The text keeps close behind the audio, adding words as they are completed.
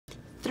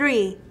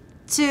3,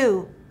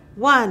 2,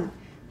 1.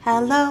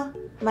 Hello,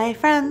 my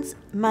friends,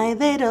 my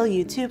little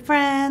YouTube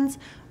friends.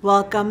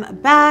 Welcome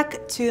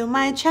back to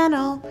my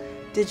channel.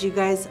 Did you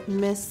guys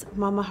miss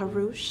Mama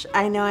Hrush?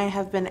 I know I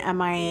have been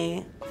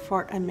MIA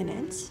for a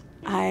minute.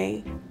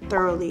 I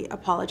thoroughly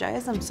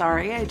apologize. I'm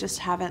sorry. I just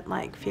haven't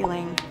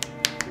feeling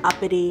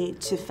uppity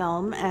to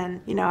film,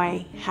 and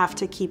I have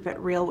to keep it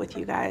real with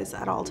you guys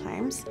at all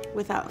times.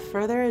 Without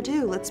further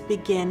ado, let's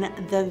begin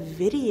the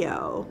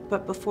video.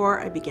 But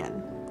before I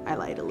begin, I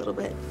lied a little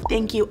bit.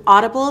 Thank you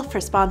Audible for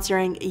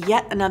sponsoring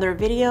yet another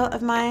video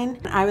of mine.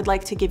 I would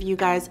like to give you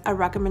guys a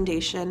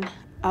recommendation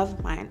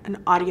of mine,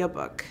 an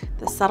audiobook,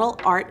 The Subtle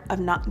Art of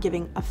Not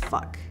Giving a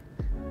Fuck.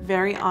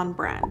 Very on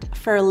brand.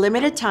 For a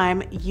limited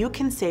time, you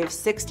can save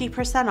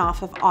 60%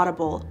 off of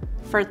Audible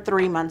for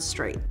 3 months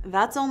straight.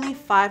 That's only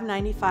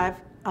 $5.95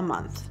 a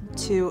month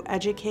to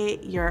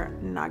educate your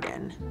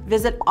noggin.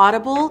 Visit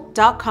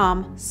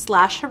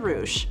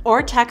audible.com/Hrush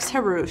or text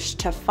Hrush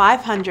to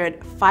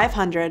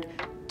 500-500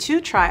 to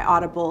try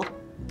Audible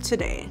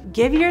today.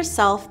 Give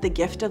yourself the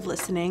gift of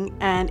listening,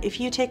 and if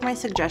you take my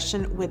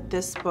suggestion with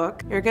this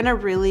book, you're gonna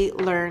really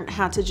learn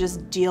how to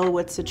just deal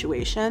with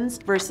situations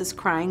versus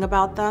crying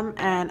about them.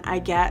 And I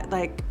get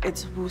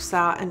it's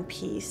wusa and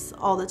peace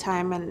all the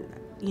time, and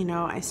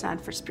I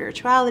stand for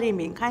spirituality and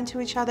being kind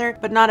to each other,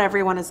 but not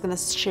everyone is gonna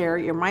share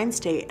your mind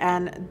state.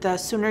 And the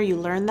sooner you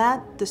learn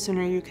that, the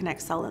sooner you can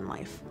excel in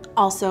life.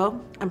 Also,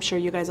 I'm sure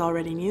you guys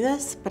already knew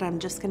this, but I'm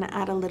just gonna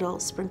add a little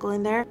sprinkle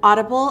in there.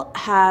 Audible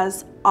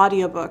has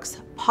audiobooks,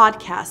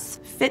 podcasts,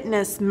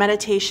 fitness,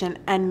 meditation,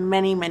 and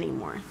many, many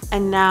more.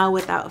 And now,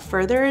 without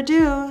further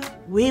ado,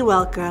 we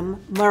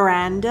welcome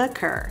Miranda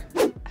Kerr.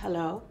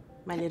 Hello,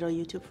 my little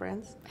YouTube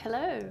friends.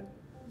 Hello.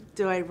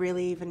 Do I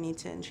really even need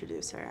to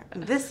introduce her?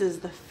 This is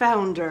the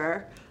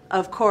founder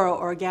of Coral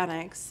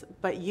Organics,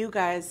 but you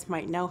guys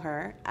might know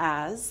her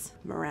as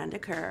Miranda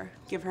Kerr.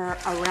 Give her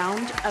a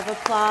round of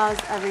applause,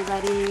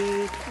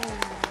 everybody.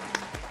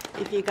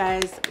 If you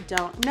guys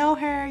don't know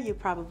her, you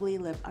probably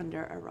live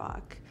under a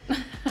rock.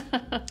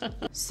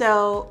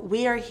 So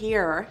we are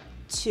here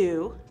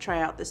to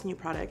try out this new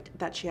product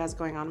that she has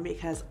going on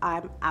because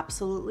I'm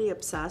absolutely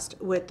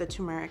obsessed with the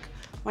turmeric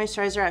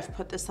moisturizer. I've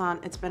put this on.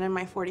 It's been in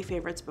my 40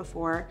 favorites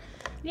before.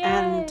 Yay.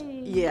 And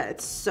yeah,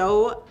 it's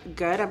so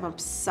good. I'm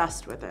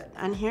obsessed with it.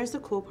 And here's the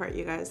cool part,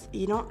 you guys.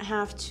 You don't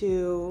have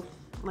to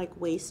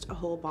waste a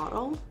whole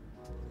bottle.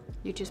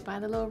 You just buy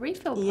the little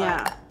refill pot.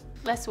 Yeah.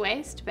 Less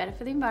waste, better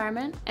for the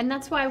environment. And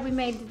that's why we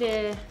made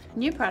the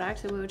new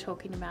product that we were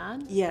talking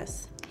about.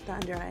 Yes. The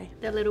under eye.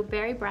 The little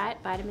Berry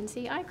Bright Vitamin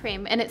C Eye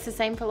Cream. And it's the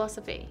same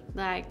philosophy.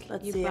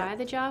 You buy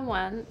the jar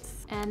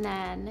once, and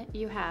then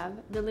you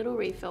have the little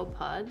refill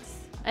pods,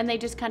 and they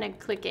just kind of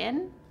click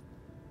in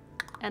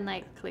and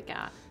click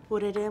out.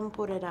 Put it in,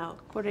 put it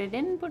out. Put it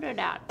in, put it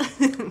out.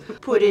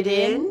 Put it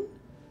in,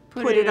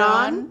 put it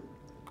on,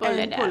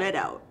 and pull it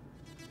out.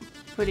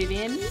 Put it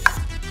in,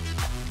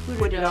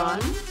 put it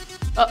on.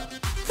 Oh.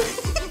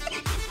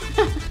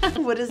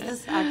 What is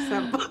this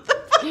accent?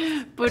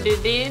 Put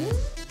it in.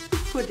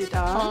 Put it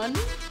on,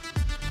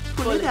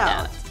 pull it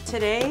out.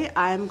 Today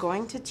I'm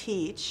going to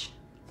teach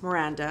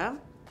Miranda.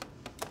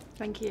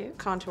 Thank you.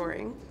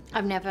 Contouring.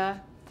 I've never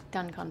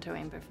done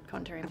contouring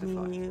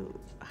before. I mean, you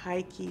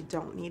high-key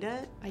don't need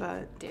it, but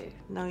I do.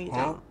 No, you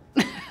don't.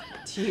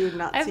 Do you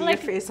not see your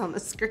face on the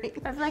screen?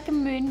 I have a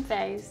moon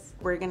face.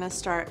 We're gonna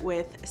start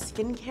with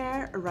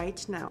skincare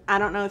right now. I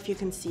don't know if you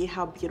can see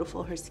how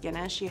beautiful her skin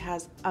is. She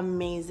has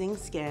amazing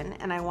skin,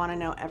 and I wanna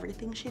know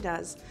everything she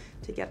does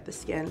to get the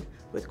skin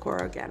with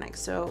Coral Organics.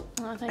 So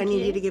I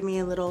need you to give me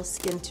a little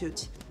skin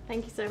toot.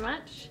 Thank you so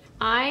much.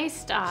 I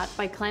start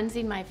by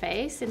cleansing my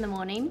face in the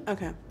morning.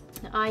 Okay.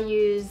 I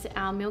use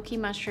our Milky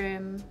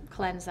Mushroom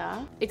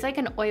cleanser. It's like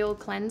an oil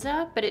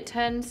cleanser, but it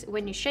turns,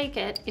 when you shake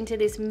it, into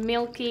this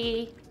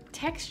milky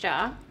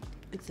texture.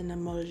 It's an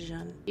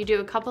emulsion. You do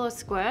a couple of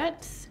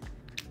squirts.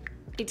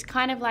 It's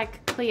kind of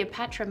like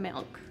Cleopatra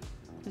milk,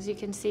 as you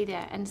can see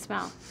there, and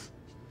smell.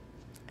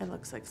 It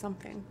looks like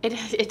something.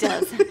 It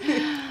does.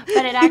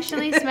 But it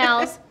actually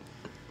smells,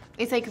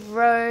 it's like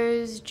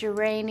rose,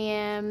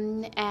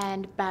 geranium,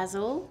 and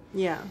basil.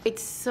 Yeah.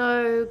 It's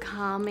so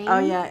calming. Oh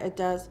yeah, it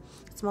does.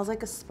 It smells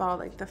like a spa,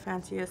 like the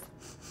fanciest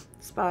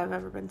spa I've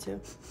ever been to.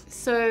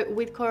 So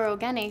with Coral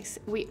Organics,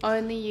 we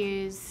only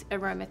use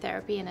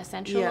aromatherapy and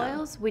essential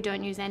oils. We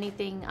don't use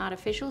anything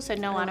artificial, so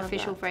no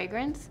artificial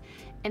fragrance.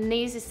 And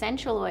these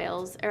essential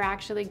oils are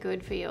actually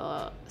good for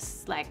your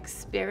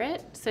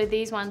spirit. So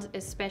these ones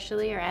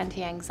especially are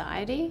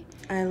anti-anxiety.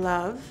 I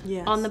love,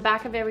 yes. On the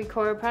back of every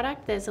Coral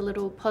product, there's a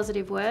little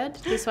positive word.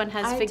 This one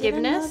has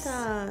forgiveness.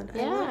 I didn't know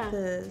that. I love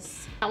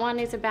this. That one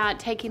is about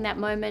taking that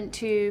moment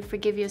to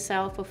forgive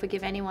yourself or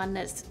forgive anyone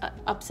that's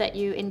upset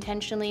you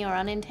intentionally or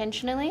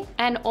unintentionally.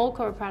 And all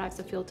Coral products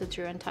are filtered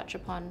through and touch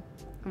upon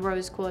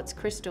rose quartz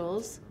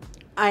crystals.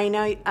 I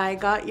know. I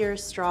got your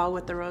straw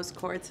with the rose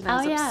quartz, and I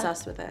was yeah.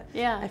 obsessed with it.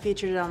 Yeah. I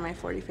featured it on my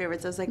 40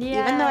 favorites. I was like,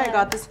 Yeah. even though I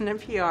got this in a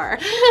PR,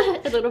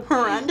 A little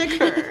Miranda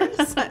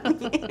Kerr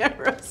sent me a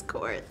rose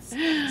quartz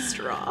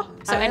straw.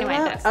 So anyway,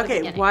 that's the okay.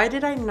 beginning. Why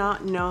did I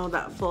not know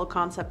that full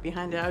concept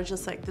behind it? I was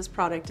just like, this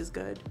product is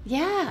good.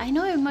 Yeah, I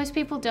know most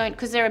people don't,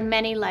 because there are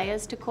many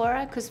layers to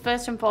Cora. Because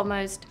first and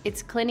foremost,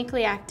 it's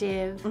clinically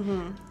active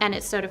and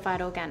it's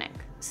certified organic.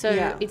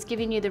 So it's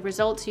giving you the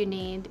results you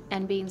need,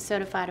 and being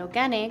certified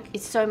organic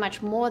is so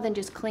much more than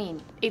just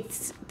clean.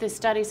 The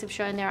studies have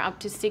shown there are up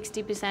to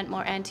 60%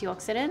 more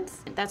antioxidants.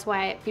 That's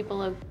why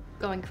people are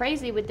going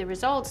crazy with the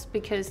results,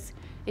 because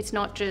it's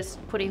not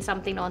just putting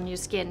something on your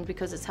skin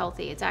because it's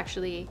healthy. It's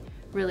actually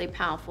really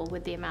powerful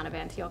with the amount of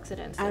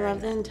antioxidants. I love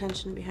the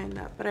intention behind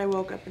that, but I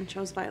woke up and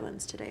chose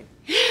violence today.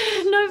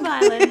 No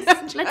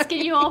violence. Let's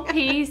get you all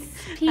peace.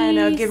 I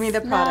know, give me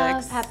the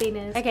products. Love,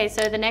 happiness. Okay,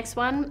 so the next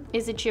one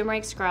is a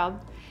turmeric scrub.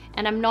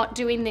 And I'm not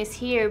doing this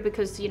here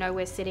because, you know,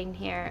 we're sitting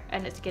here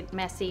and it's get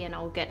messy and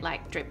I'll get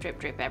like drip, drip,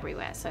 drip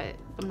everywhere. So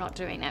I'm not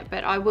doing it,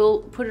 but I will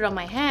put it on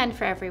my hand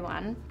for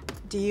everyone.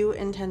 Do you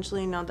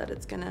intentionally know that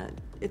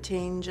it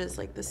changes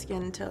like the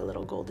skin to a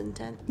little golden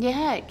tint?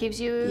 Yeah, it gives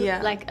you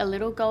like a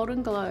little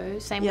golden glow.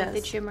 Same with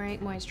the turmeric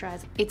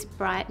moisturizer. It's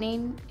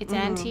brightening, it's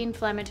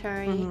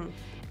anti-inflammatory.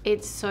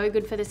 It's so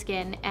good for the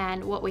skin.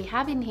 And what we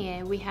have in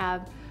here, we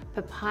have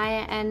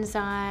papaya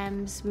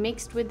enzymes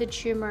mixed with the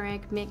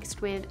turmeric,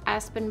 mixed with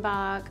aspen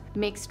bark,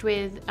 mixed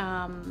with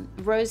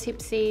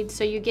rosehip seeds.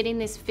 So you're getting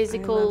this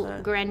physical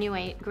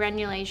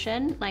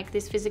granulation, like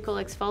this physical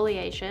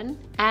exfoliation,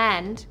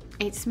 and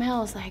it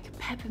smells like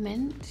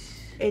peppermint.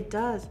 It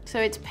does. So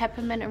it's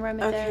peppermint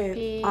aromatherapy.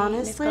 Okay,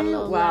 honestly, it's got a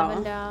little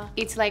lavender.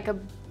 It's like a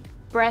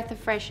breath of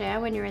fresh air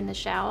when you're in the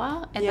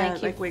shower, and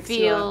like you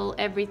feel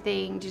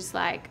everything, just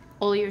like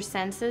all your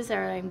senses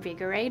are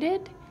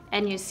invigorated.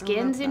 And your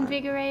skin's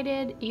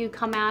invigorated, you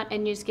come out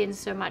and your skin's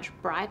so much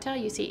brighter,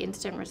 you see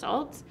instant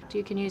results.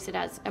 You can use it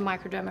as a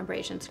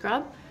microdermabrasion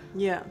scrub.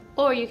 Yeah.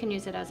 Or you can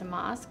use it as a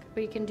mask,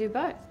 or you can do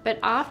both. But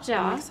after...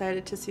 I'm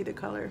excited to see the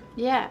color.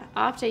 Yeah,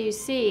 after you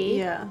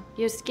see,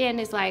 your skin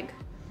is like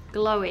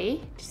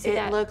glowy. Do you see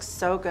that? It looks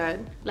so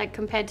good. Like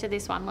compared to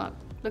this one,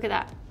 look at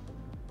that.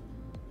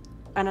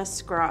 And a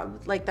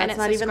scrub. Like that's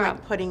not even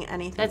like putting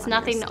anything That's on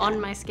nothing your skin.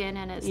 on my skin,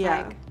 and it's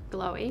like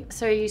glowy.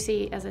 So you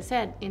see, as I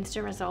said,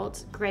 instant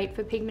results, great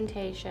for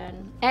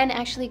pigmentation, and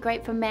actually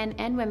great for men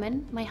and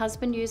women. My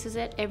husband uses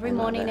it every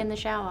morning in the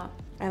shower.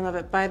 I love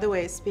it. By the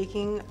way,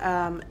 speaking,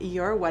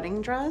 your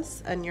wedding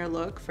dress and your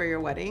look for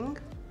your wedding.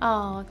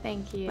 Oh,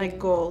 thank you. Like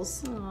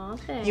goals. Oh,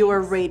 thanks. You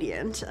are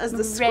radiant, as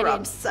the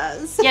scrub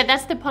says. Yeah,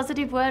 that's the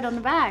positive word on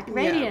the back.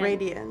 Radiant. Yeah,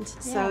 radiant.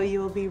 So you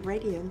will be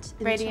radiant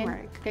in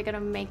turmeric. They're gonna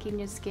making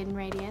your skin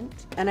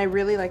radiant. And I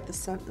really like the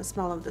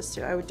smell of this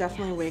too. I would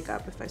definitely wake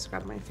up if I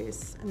scrub my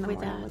face in the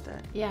morning with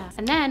it. Yeah.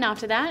 And then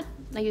after that,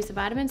 I use the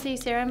vitamin C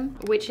serum,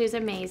 which is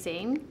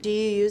amazing. Do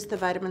you use the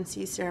vitamin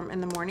C serum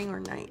in the morning or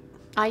night?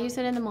 I use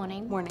it in the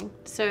morning. Morning.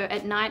 So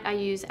at night I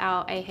use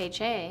our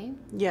AHA.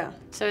 Yeah.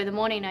 So in the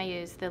morning I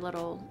use the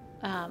little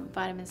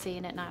vitamin C,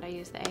 and at night I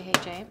use the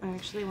AHA. I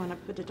actually want to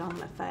put it on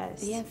my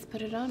face. Yes,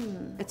 put it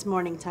on. It's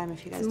morning time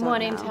if you guys don't know.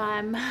 Morning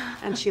time.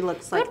 And she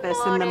looks like this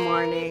in the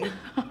morning.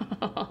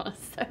 Oh,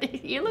 so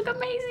you look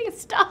amazing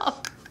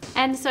stuff.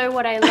 And so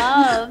what I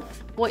love,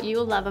 what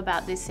you'll love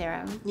about this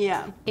serum,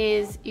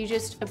 is you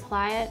just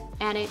apply it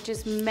and it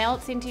just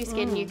melts into your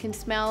skin. You can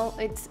smell,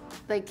 it's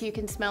like you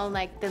can smell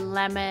like the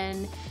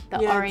lemon,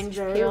 the orange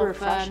peel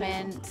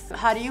ferment.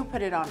 How do you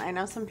put it on? I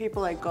know some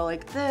people like go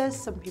like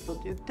this, some people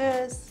do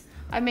this.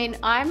 I mean,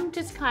 I'm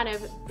just kind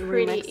of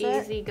pretty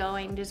easy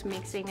going, just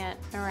mixing it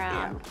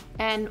around.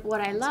 And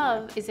what I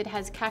love is it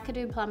has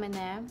kakadu plum in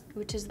there,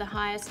 which is the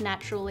highest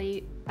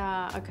naturally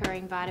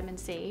occurring vitamin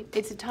C.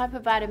 It's a type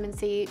of vitamin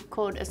C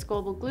called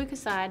ascorbyl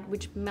glucoside,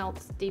 which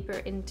melts deeper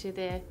into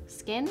the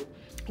skin.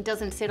 It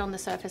doesn't sit on the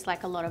surface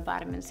like a lot of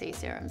vitamin C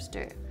serums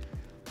do.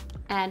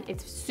 And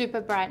it's super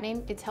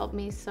brightening. It's helped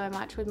me so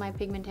much with my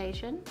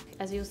pigmentation.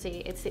 As you'll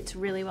see, it sits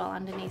really well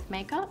underneath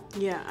makeup.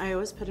 Yeah, I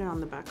always put it on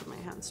the back of my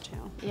hands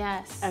too.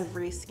 Yes.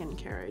 Every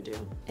skincare I do.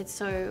 It's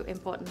so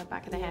important, the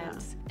back of the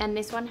hands. And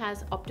this one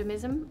has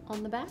optimism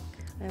on the back.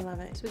 I love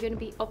it. So we're gonna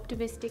be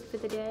optimistic for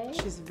the day.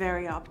 She's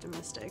very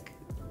optimistic.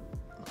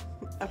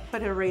 I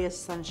put a ray of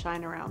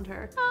sunshine around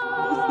her.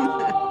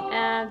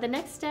 The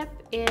next step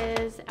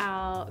is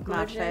our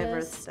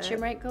gorgeous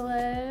Turmeric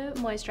Glow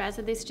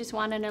Moisturizer. This just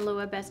won an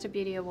Allure Best of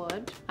Beauty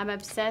Award. I'm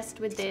obsessed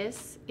with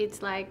this.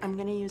 It's like... I'm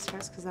gonna use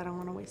hers because I don't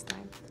want to waste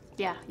time.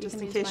 Yeah, just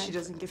in case she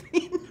doesn't give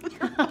me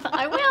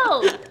I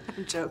will!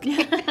 I'm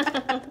joking.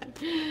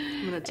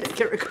 I'm gonna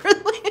take it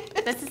regardless.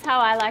 This is how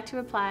I like to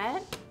apply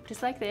it,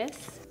 just like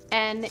this.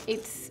 And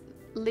it's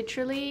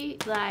literally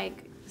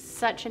like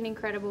such an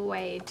incredible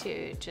way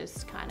to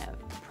just kind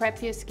of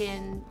prep your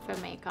skin for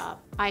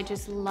makeup. I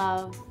just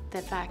love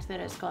the fact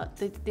that it's got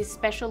this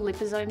special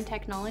liposome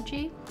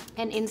technology,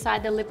 and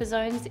inside the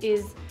liposomes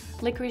is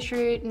licorice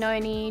root,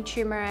 noni,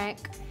 turmeric,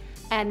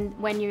 And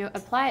when you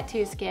apply it to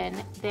your skin,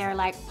 they're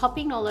like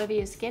popping all over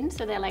your skin.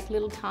 So they're like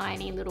little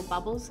tiny little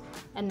bubbles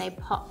and they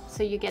pop.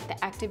 So you get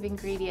the active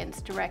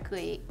ingredients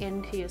directly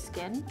into your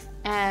skin.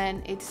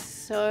 And it's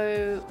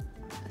so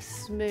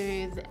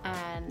smooth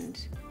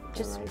and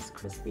just Rice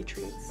crispy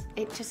treats.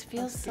 it just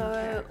feels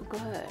so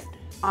good.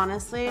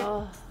 Honestly,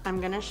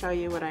 I'm gonna show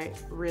you what I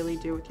really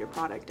do with your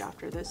product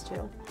after this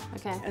too.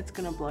 Okay. It's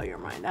gonna blow your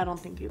mind. I don't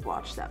think you've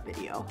watched that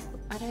video.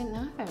 I don't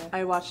know.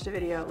 I watched a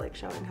video like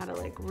showing how to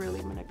like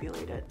really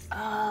manipulate it.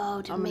 Oh,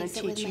 I'm gonna mix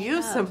it with teach you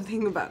makeup.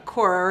 something about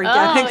core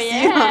organics. Oh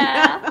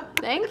yeah.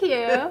 Thank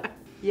you.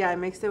 Yeah, I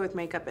mixed it with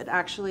makeup. It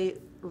actually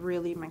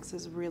really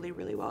mixes really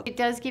well. It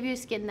does give your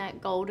skin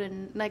that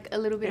golden, like a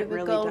little bit It of a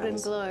really golden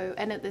does. glow,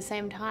 and at the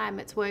same time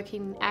it's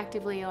working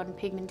actively on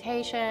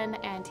pigmentation,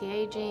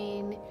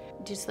 anti-aging,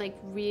 just like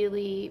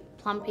really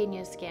plumping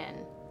your skin.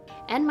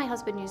 And my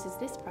husband uses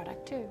this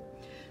product too.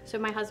 So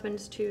my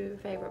husband's two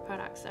favorite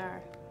products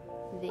are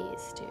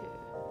these two.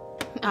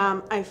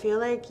 I feel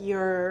like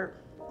your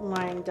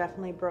line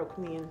definitely broke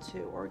me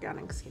into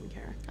organic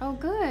skincare Oh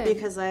good.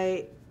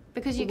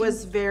 because you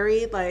was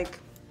very like,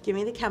 give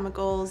me the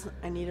chemicals,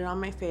 I need it on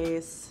my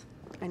face,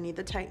 I need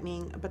the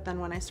tightening. But then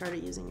when I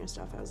started using your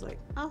stuff, I was like,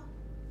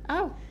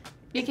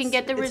 you can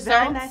get the it's results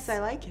very nice. I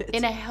like it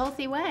in a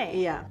healthy way.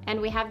 Yeah.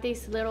 And we have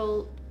this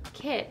little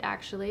kit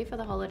actually for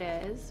the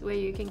holidays where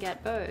you can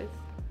get both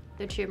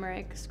the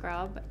turmeric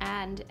scrub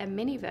and a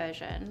mini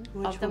version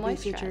which of the will be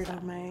featured moisturizer.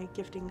 on my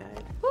gifting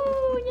guide.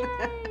 Woo,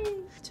 yay!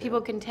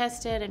 People can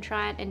test it and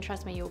try it, and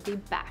trust me, you'll be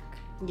back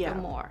for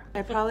more.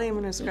 I probably am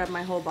gonna scrub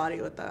my whole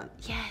body with that.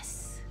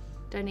 Yes.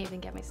 Don't even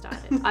get me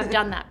started. I've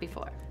done that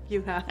before.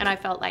 You have. And I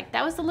felt like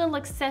that was a little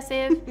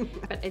excessive,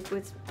 but it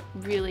was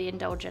really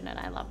indulgent and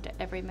I loved it,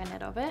 every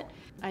minute of it.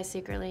 I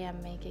secretly am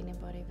making a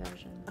body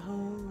version. Oh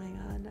my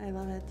God, I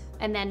love it.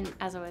 And then,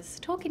 as I was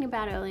talking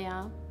about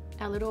earlier,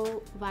 our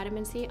little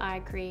vitamin C eye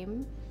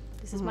cream.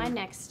 This is my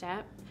next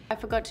step. I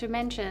forgot to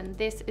mention,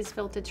 this is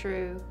filtered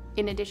through,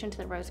 in addition to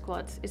the rose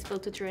quartz, is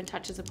filtered through and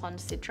touches upon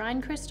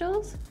citrine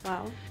crystals.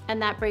 Wow.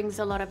 And that brings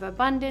a lot of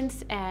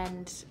abundance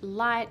and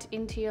light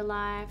into your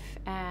life,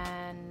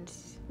 and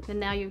then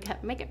now you can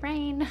make it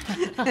rain.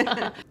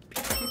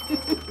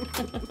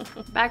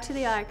 Back to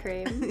the eye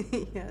cream.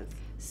 Yes.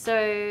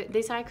 So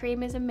this eye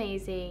cream is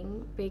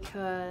amazing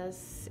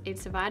because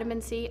it's a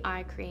vitamin C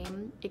eye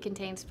cream. It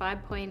contains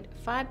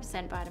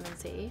 5.5% vitamin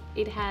C.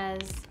 It has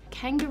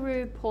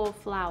kangaroo paw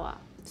flower.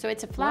 So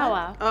it's a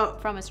flower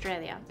from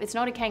Australia. It's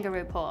not a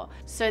kangaroo paw.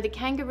 So the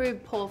kangaroo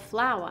paw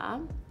flower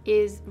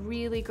is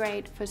really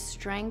great for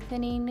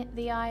strengthening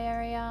the eye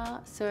area.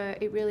 So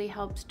it really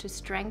helps to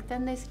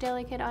strengthen this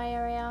delicate eye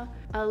area,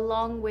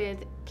 along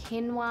with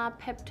quinoa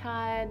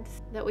peptides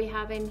that we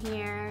have in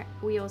here.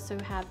 We also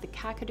have the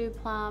kakadu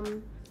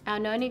plum. Our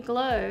Noni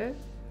Glow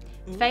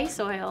face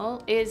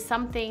oil is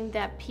something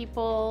that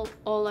people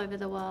all over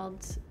the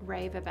world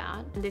rave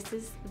about. And this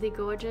is the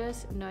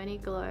gorgeous Noni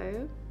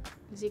Glow.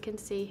 As you can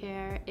see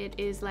here, it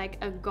is like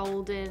a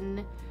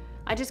golden,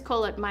 I just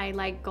call it my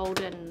like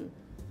golden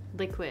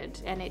liquid,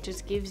 and it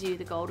just gives you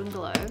the golden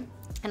glow.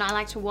 And I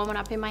like to warm it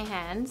up in my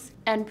hands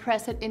and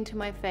press it into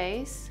my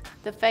face.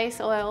 The face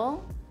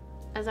oil,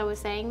 as I was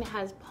saying,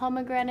 has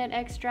pomegranate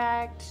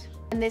extract,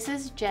 and this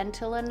is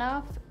gentle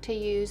enough to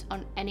use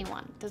on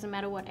anyone. Doesn't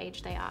matter what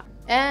age they are.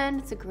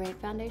 And it's a great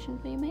foundation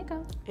for your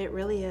makeup. It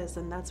really is,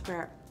 and that's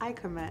where I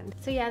come in.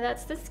 So yeah,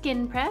 that's the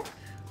skin prep.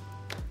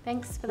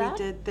 Thanks for that. We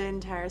did the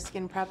entire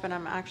skin prep, and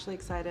I'm actually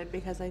excited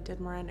because I did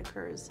Miranda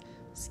Kerr's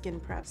skin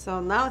prep. So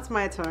now it's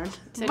my turn.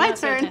 So my now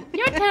it's turn.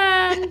 Your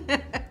turn.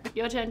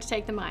 Your turn to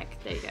take the mic.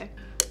 There you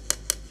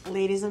go.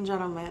 Ladies and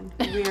gentlemen,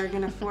 we are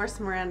gonna force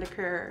Miranda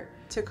Kerr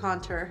to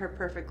contour her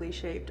perfectly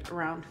shaped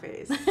round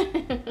face.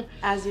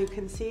 As you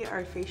can see,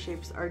 our face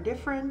shapes are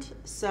different,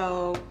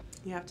 so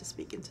you have to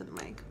speak into the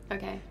mic.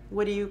 Okay.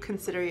 What do you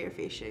consider your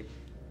face shape?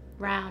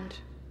 Round.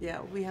 Yeah,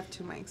 we have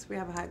two mics. We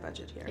have a high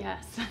budget here.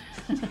 Yes.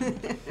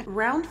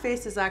 Round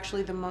face is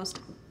actually the most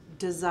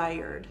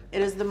desired.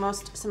 It is the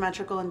most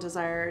symmetrical and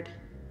desired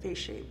face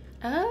shape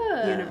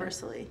Oh.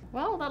 universally.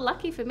 Well, they're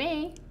lucky for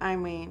me. I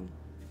mean,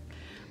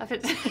 If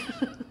it's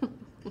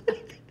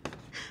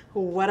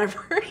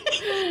whatever.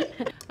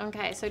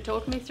 Okay, so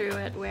talk me through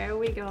it. Where are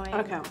we going?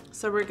 Okay,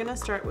 so we're gonna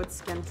start with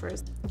skin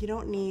first. You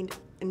don't need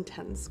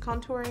intense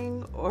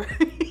contouring or...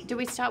 Do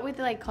we start with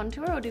like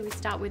contour or do we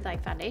start with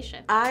like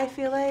foundation? I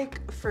feel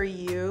like for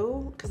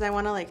you, because I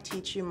want to like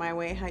teach you my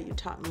way how you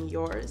taught me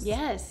yours.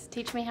 Yes,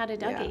 teach me how to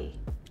Dougie.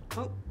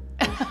 Oh,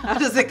 how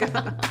does it go?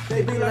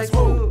 Baby, like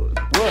smooth.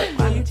 What?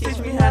 Why you teach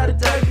me how to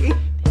Dougie?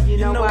 You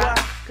know why?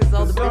 Because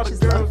all the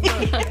bitches love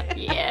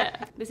me. Yeah.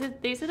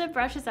 These are the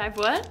brushes I've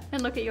what?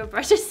 And look at your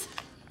brushes.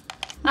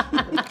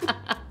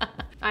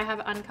 I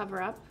have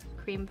Uncover Up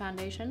cream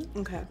foundation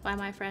Okay. by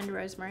my friend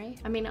Rosemary.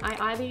 I mean,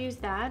 I either use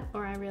that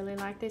or I really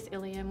like this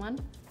Ilium one.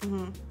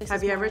 This Have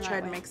is you more ever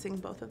tried lightweight. mixing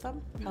both of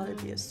them? Probably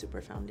be a super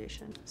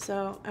foundation.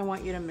 So I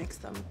want you to mix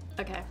them.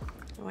 Okay.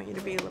 I want you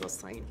to be a little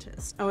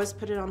scientist. Always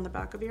put it on the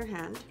back of your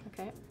hand.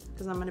 Okay.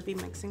 Because I'm gonna be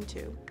mixing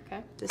too.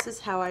 Okay. This is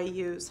how I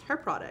use her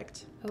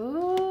product.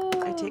 Ooh.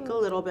 I take a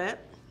little bit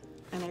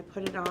and I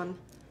put it on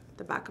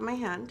the back of my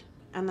hand,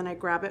 and then I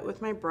grab it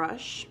with my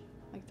brush.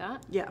 Like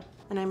that? Yeah.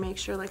 And I make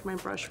sure like my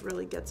brush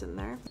really gets in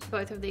there.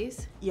 Both of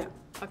these? Yeah.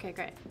 Okay,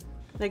 great.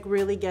 Like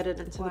really get it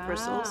into the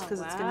bristles, because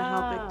it's gonna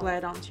help it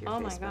glide onto your face. Oh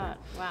my god!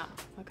 Wow.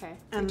 Okay.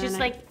 And just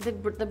like the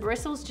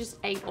bristles just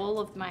ate all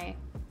of my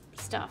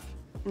stuff.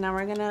 Now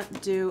we're gonna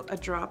do a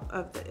drop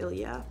of the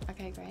Ilia.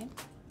 Okay, great.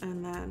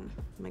 And then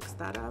mix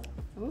that up.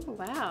 Oh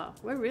wow,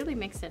 we're really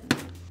mixing.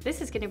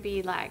 This is gonna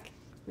be like.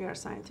 We are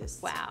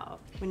scientists. Wow.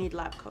 We need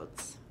lab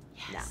coats.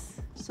 Yes.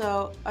 Yeah.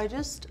 So I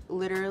just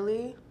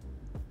literally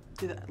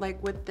do that.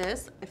 Like with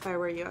this, if I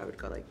were you, I would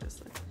go like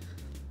this. Like.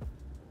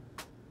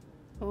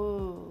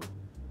 Oh.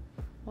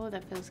 Oh,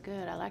 that feels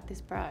good. I like this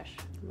brush.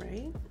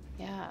 Right?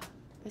 Yeah.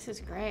 This is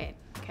great.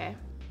 Okay.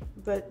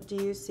 But do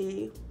you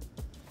see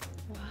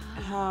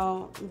Wow.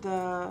 how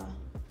the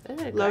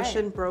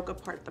lotion broke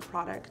apart the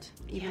product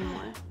even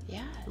more?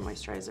 Yeah. The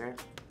moisturizer?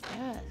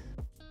 Yes.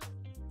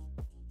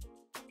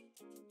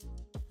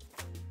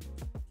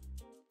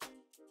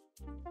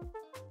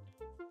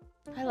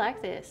 I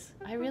like this.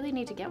 I really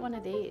need to get one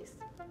of these.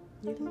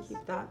 You can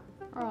keep that.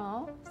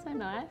 Oh, so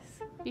nice.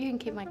 You can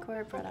keep my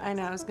core product. I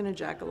know, I was gonna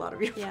jack a lot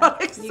of your Yeah.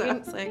 products. You, So can,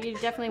 it's like, you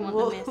definitely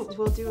want the mist.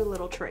 we'll do a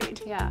little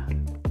trade. Yeah.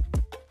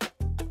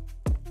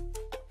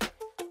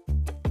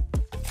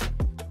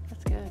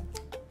 That's good.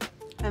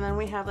 And then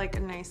we have like a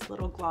nice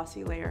little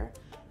glossy layer.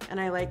 And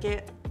I like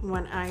it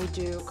when I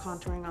do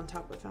contouring on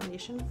top of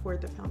foundation for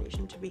the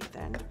foundation to be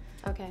thin.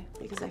 Okay.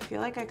 Because I feel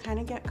like I kind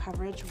of get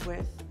coverage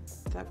with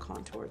the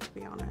contour, to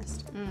be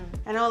honest. Mm.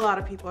 I know a lot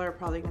of people are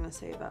probably gonna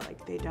say that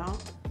like they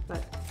don't,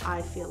 but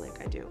I feel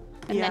like I do.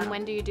 And then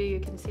when do you do your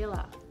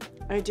concealer?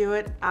 I do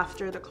it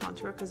after the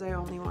contour because I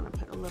only want to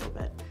put a little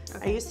bit.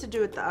 Okay. I used to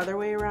do it the other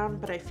way around,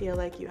 but I feel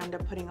like you end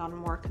up putting on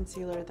more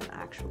concealer than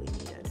actually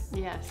needed.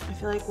 Yes. I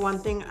feel like one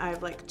thing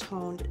I've like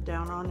toned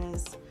down on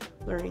is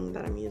learning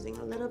that I'm using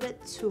a little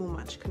bit too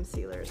much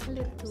concealer A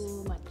sometimes.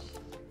 little much.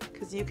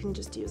 Because you can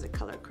just use a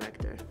color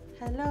corrector.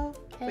 Hello.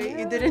 Hello. Wait,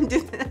 you didn't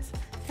do this.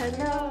 Hello,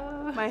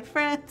 Hello. my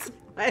friends.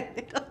 My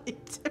little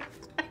YouTube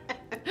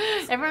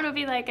friends. Everyone will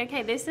be like,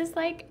 okay, this is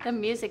like a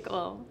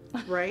musical.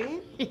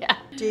 Right? Yeah.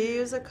 Do you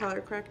use a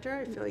color corrector?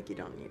 I feel like you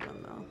don't need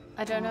one though.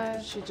 I don't know.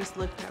 She just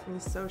looked at me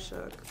so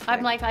shook.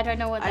 I'm like, I don't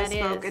know what I that is.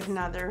 spoke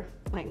another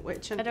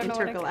language, an I don't know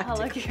what a color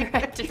intergalactic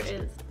corrector language.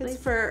 is. It's Please.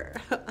 for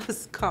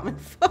us common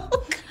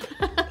folk.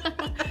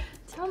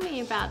 Tell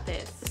me about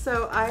this.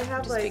 So I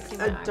have Just like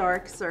fixing a my eye.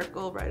 dark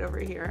circle right over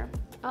here.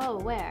 Oh,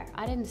 where?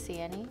 I didn't see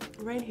any.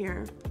 Right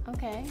here.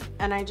 Okay.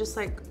 And I just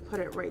like put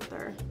it right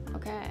there.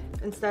 Okay.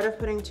 Instead of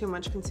putting too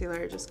much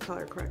concealer, I just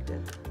color correct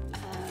it.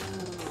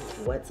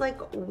 What's like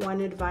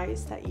one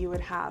advice that you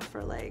would have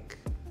for like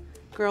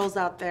girls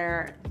out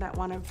there that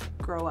want to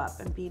grow up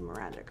and be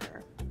Miranda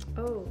Kerr?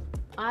 Oh,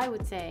 I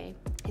would say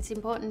it's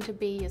important to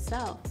be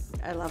yourself.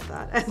 I love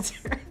that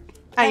answer.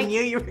 I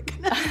knew you were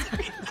gonna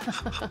say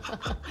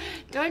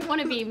Don't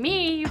want to be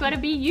me, you gotta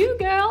be you,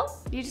 girl.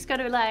 You just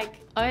gotta like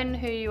own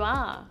who you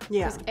are.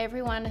 Yeah. Because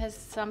everyone has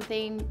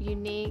something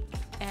unique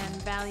and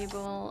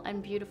valuable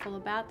and beautiful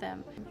about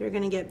them. You're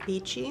gonna get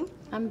beachy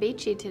I'm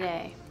beachy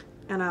today.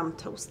 and I'm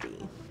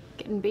toasty.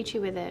 Getting beachy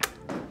with it.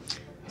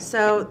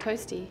 So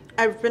Toasty.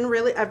 I've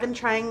been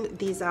trying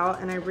these out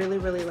and I really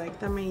like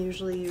them. I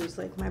usually use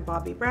like my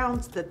Bobbi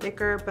Browns, the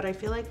thicker, but I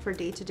feel like for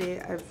day to day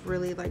I've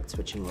really liked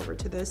switching over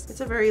to this. It's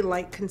a very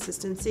light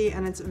consistency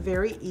and it's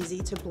very easy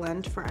to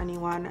blend for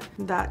anyone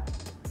that,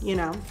 you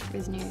know.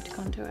 Is new to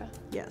contour.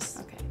 Yes.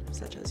 Okay.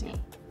 Such as you. Me.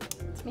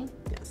 It's me.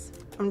 Yes.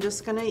 I'm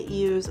just gonna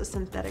use a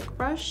synthetic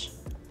brush,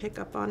 pick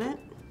up on it.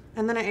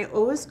 And then I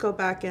always go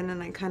back in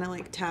and I kind of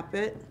like tap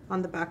it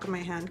on the back of my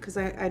hand because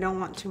I don't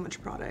want too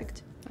much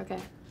product. Okay.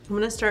 I'm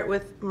gonna start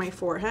with my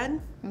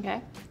forehead.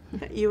 Okay.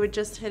 You would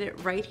just hit it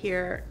right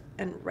here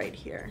and right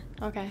here.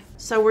 Okay.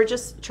 So we're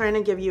just trying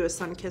to give you a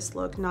sun-kissed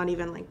look, not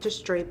even like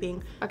just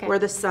draping, Okay. where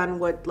the sun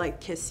would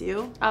like kiss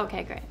you.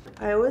 Okay, great.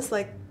 I always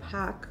like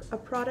pack a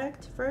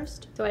product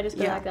first. So I just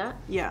go like that?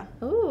 Yeah.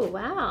 Oh,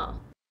 wow.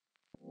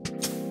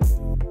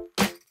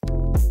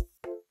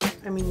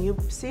 I mean, you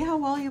see how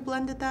well you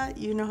blended that?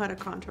 You know how to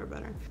contour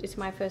better. It's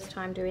my first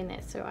time doing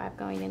this, so I'm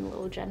going in a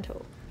little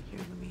gentle. Here,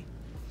 let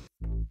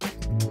me.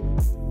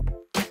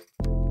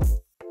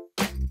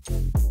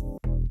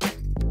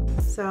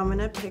 So I'm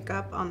gonna pick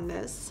up on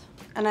this.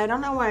 And I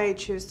don't know why I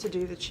choose to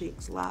do the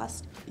cheeks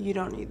last. You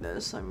don't need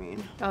this, I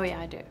mean. Oh, yeah,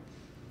 I do.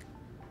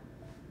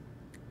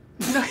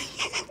 No,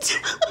 you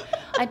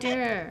don't. I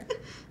do.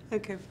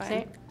 Okay, fine.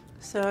 See?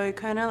 So I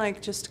kind of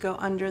like just go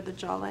under the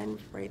jawline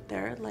right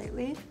there,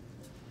 lightly.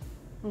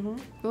 Oh,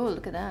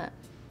 look at that.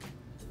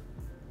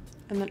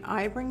 And then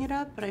I bring it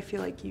up, but I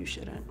feel like you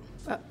shouldn't.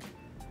 What?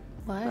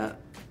 But,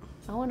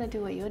 I want to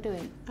do what you're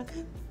doing.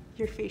 okay.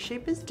 Your face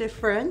shape is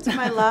different,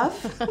 my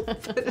love,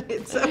 but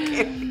it's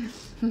okay.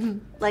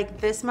 Like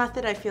this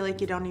method, I feel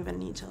like you don't even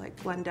need to like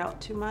blend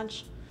out too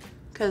much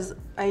because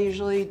I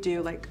usually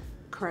do like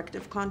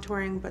corrective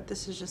contouring, but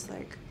this is just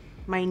like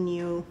my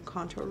new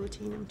contour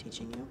routine I'm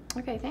teaching you.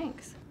 Okay,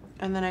 thanks.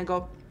 And then I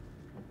go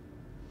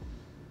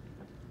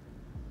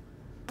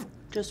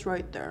just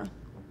right there.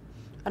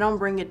 I don't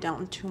bring it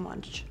down too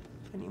much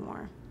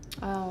anymore.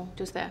 Oh,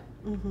 just there.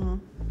 Mm-hmm.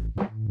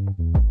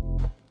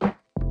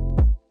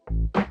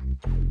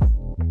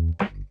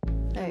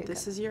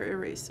 This is your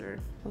eraser.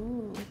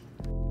 Ooh.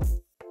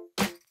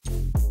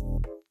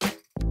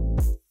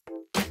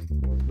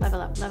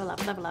 Level up, level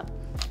up, level up,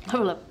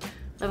 level up,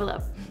 level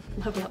up,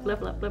 level up,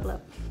 level up, level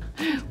up.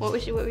 What were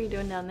you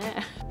doing down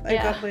there? I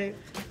got my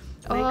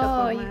makeup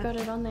on you got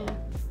it on there.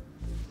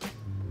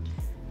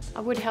 I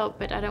would help,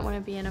 but I don't want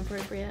to be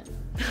inappropriate.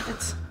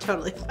 It's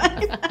totally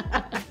fine.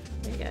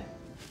 There you go.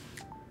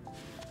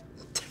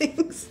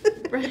 Thanks.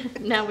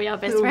 Now we are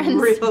best friends.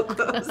 Real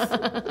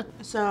close.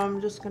 So I'm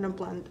just gonna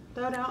blend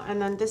that out,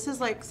 and then this is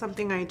like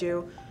something I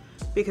do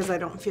because I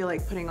don't feel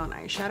like putting on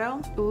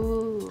eyeshadow.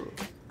 Ooh.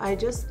 I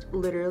just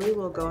literally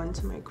will go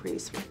into my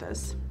crease with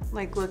this.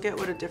 Like, look at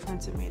what a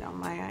difference it made on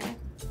my eye.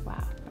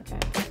 Wow. Okay.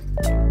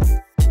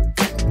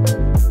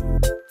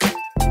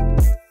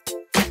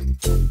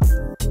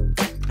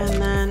 And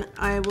then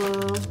I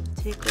will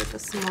take like a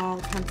small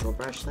pencil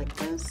brush like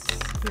this.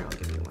 Here, I'll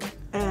give you one.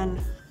 And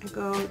I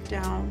go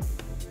down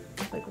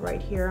like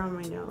right here on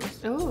my nose.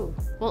 Oh,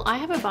 well, I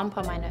have a bump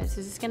on my nose.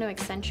 Is this going to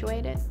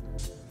accentuate it?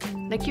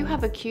 Like, you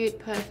have a cute,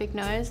 perfect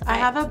nose. I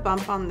have a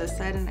bump on this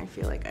side and I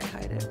feel like I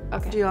hide it.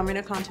 Okay. Do you want me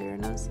to contour your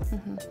nose?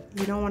 Mm-hmm.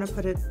 You don't want to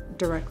put it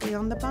directly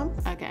on the bump.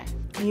 Okay.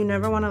 You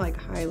never want to like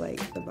highlight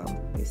the bump,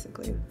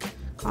 basically.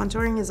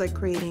 Contouring is like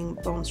creating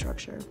bone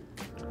structure.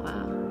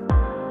 Wow.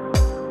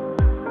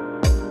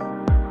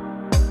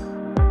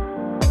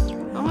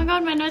 Oh my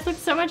god, my nose looks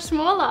so much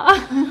smaller.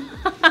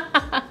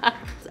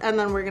 And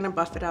then we're gonna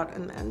buff it out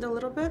in the end a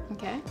little bit.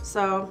 Okay.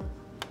 So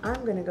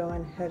I'm gonna go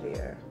in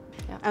heavier.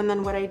 Yeah. And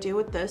then what I do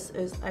with this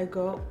is I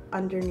go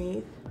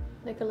underneath.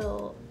 Like a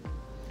little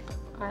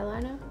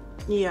eyeliner?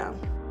 Yeah.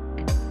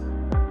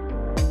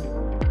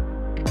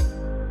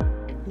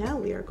 Now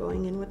we are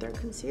going in with our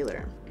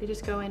concealer. You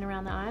just go in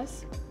around the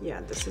eyes? Yeah,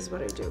 this is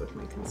what I do with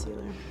my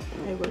concealer.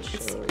 I will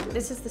show you.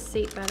 This is the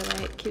seat, by the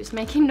way. It keeps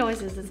making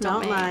noises. It's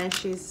not me. Don't lie.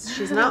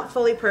 She's not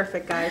fully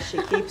perfect, guys.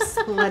 She keeps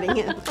letting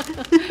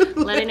it.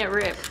 Letting it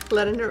rip.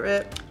 Letting it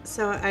rip.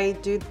 So I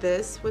do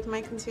this with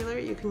my concealer.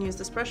 You can use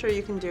this brush or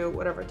you can do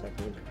whatever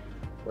technique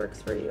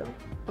works for you.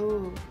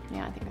 Oh,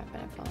 yeah, I think I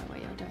better follow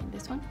what you're doing.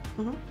 This one?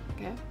 Mm-hmm.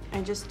 Okay.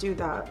 I just do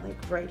that like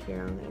right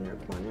here on the inner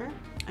corner,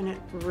 and it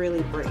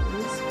really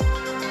brightens.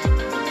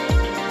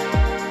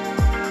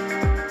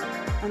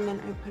 And then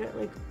I put it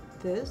like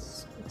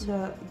this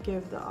to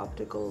give the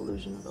optical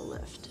illusion of a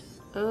lift.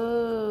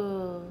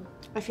 Oh.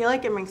 I feel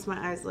like it makes my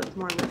eyes look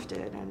more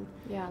lifted and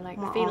Yeah, like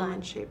more feline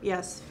almond shape.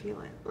 Yes,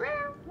 feline.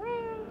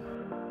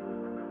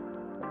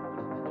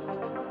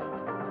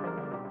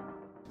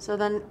 So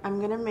then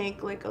I'm gonna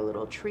make like a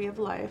little tree of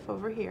life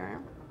over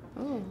here.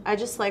 Ooh. I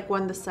just like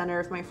when the center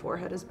of my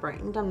forehead is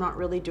brightened. I'm not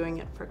really doing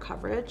it for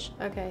coverage.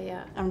 Okay,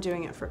 yeah. I'm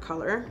doing it for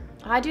color.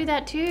 I do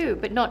that too,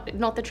 but not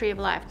the tree of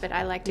life, but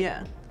I like to.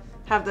 Yeah.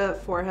 Have the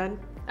forehead.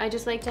 I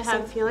just like to So I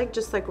have. feel like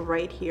just like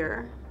right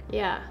here.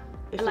 Yeah.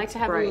 If I like it's to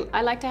have. bright.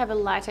 I like to have a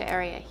lighter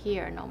area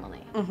here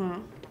normally. Mm-hmm.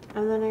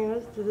 And then I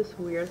always do this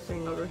weird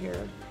thing over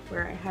here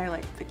where I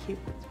highlight the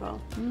cupid's bow.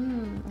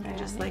 Okay, I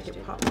just may like have it to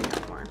do popping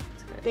out more.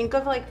 Think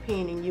of like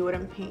painting. You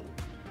wouldn't paint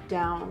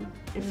down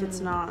if it's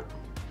not.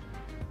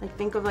 Like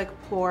think of like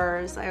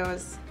pores. I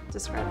always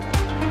describe it.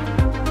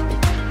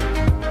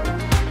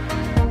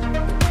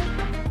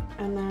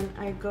 And then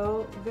I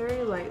go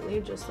very lightly,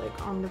 just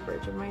like on the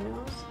bridge of my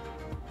nose,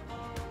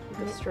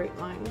 with a straight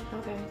line.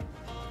 Okay.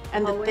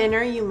 And the Always.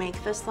 thinner you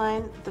make this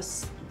line,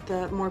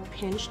 the more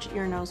pinched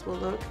your nose will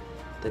look.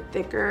 The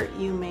thicker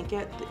you make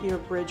it, your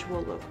bridge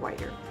will look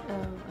wider.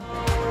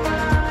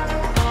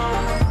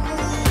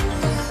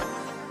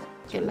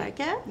 You like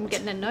it? I'm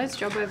getting a nose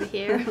job over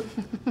here.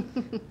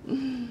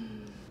 And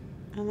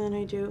then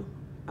I do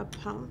a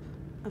pump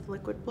of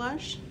liquid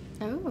blush.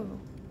 Oh,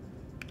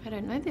 I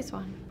don't know this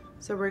one.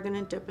 So we're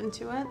gonna dip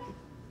into it.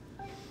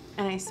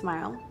 And I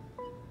smile.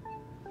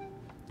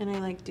 And I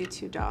like do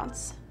 2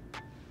 dots.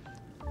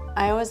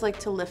 I always like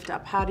to lift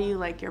up. How do you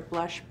like your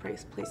blush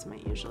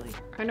placement usually?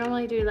 I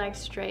normally do like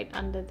straight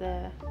under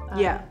the eye.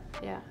 Yeah.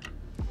 Yeah.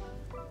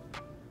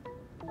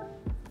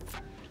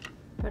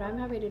 But I'm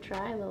happy to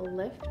try a little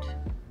lift.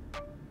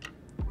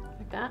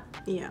 Like that.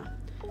 Yeah.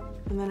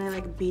 And then I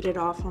like beat it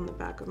off on the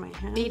back of my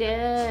hand. Beat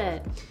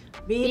it.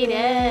 Beat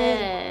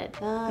it.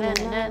 Na na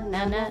na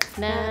na na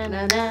na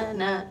na na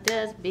na.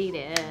 Just beat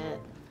it.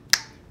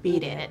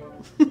 Beat it.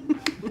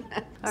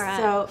 All right.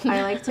 So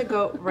I like to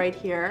go right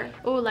here.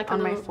 Oh, like on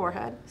a my little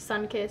forehead.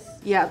 sun kiss.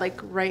 Yeah,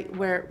 like right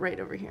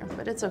over here.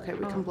 But it's okay.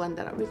 We can blend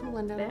that out. We can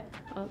blend that There.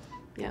 out. Oh.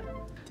 Yeah.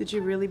 Did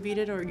you really beat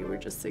it, or you were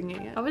just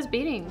singing it? I was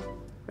beating.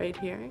 Right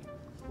here.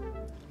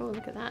 Oh,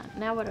 look at that.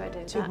 Now what do I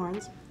do? 2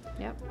 horns.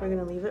 Yep. We're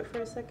gonna leave it for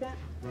a second,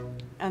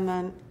 and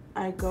then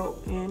I go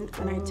in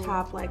and I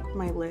tap like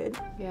my lid.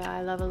 Yeah,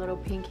 I love a little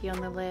pinky on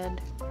the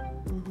lid.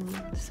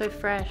 So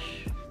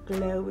fresh.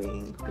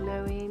 glowing.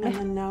 Glowing. And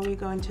then now we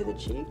go into the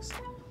cheeks.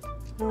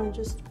 And we're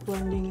just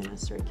blending in a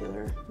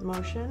circular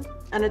motion.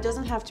 And it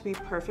doesn't have to be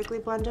perfectly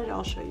blended.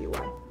 I'll show you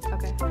why.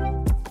 Okay.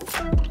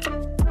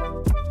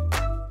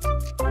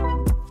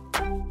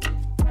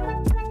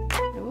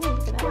 Ooh,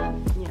 look at that.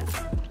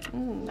 Yes.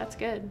 That's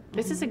good.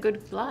 This is a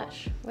good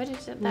blush. What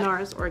is it?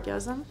 NARS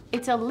Orgasm.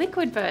 It's a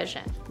liquid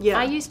version. Yeah.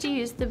 I used to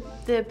use the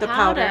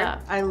powder.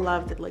 I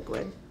love the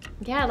liquid.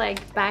 Yeah,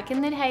 like back in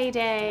the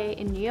heyday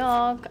in New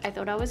York, I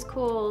thought I was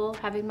cool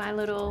having my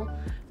little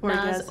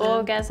NARS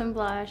Orgasm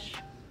blush.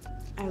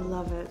 I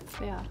love it.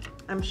 Yeah.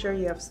 I'm sure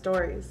you have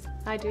stories.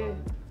 I do.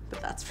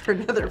 But that's for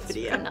another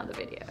video. For another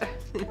video.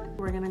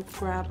 We're gonna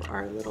grab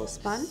our little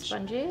sponge.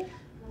 Spongy.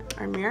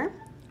 Our mirror.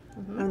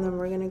 And then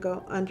we're gonna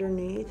go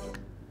underneath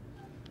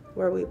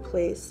where we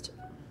placed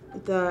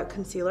the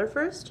concealer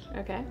first.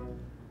 Okay.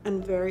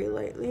 And very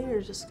lightly,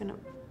 you're just gonna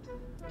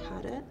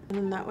pat it. And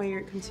then that way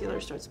your concealer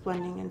starts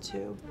blending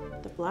into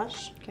the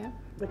blush. Okay.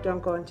 But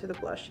don't go into the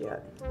blush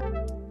yet.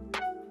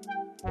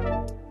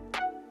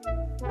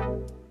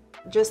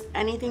 Just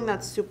anything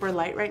that's super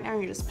light right now,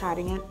 you're just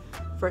patting it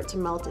for it to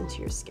melt into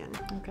your skin.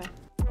 Okay.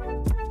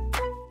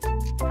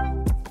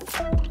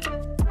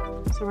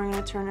 So we're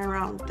gonna turn it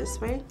around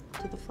this way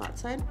to the flat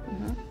side.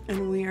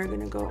 And we are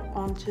gonna go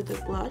onto the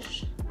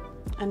blush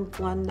and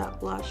blend that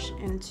blush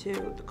into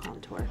the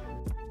contour.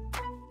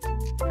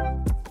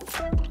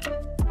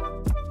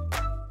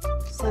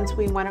 Since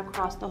we went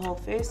across the whole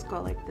face, go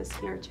like this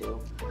here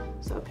too.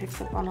 So it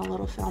picks up on a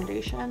little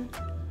foundation,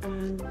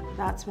 and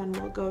that's when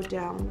we'll go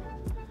down.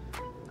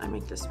 I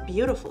make this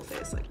beautiful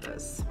face like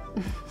this.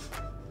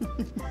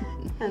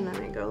 And then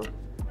I go,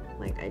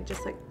 like, I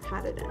just like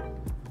pat it in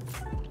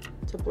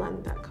to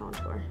blend that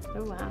contour.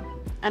 Oh, wow.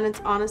 And it's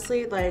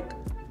honestly like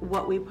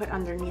what we put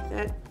underneath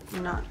it.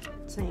 I'm not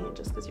saying it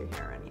just because your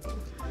hair or anything,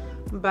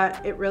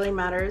 but it really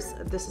matters.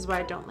 This is why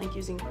I don't like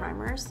using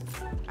primers.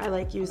 I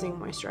like using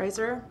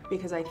moisturizer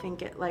because I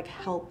think it like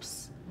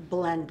helps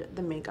blend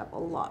the makeup a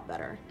lot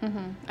better.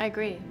 I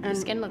agree. Your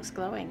skin looks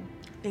glowing.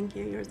 Thank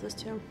you. Yours does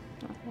too.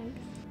 Oh, thanks.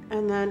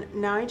 And then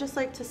now I just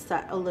like to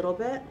set a little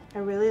bit. I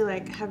really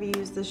like, have you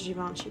used this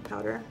Givenchy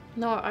powder?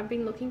 No, I've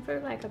been looking for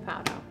like a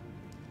powder.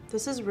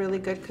 This is really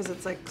good because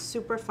it's like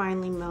super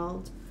finely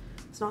milled.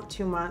 It's not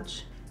too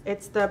much.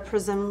 It's the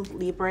Prism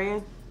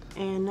Libre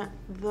in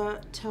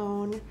the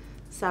tone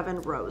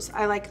 7 Rose.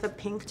 I like the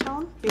pink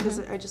tone because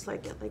I just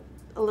like it like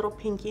a little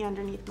pinky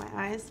underneath my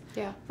eyes.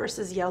 Yeah.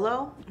 Versus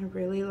yellow. I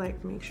really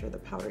like make sure the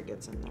powder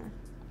gets in there.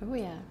 Oh,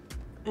 yeah.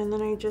 And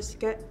then I just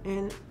get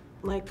in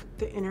like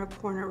the inner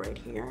corner right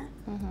here.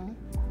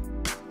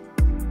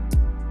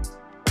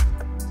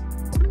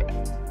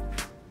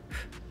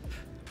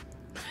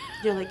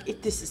 You're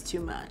like, this is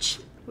too much.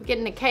 We're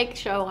getting a cake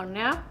show on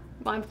now.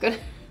 I'm good.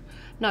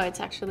 No,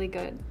 it's actually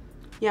good.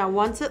 Yeah,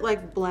 once it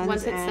like blends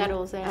Once it in,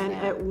 settles in, and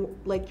yeah.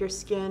 it like your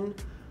skin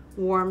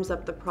warms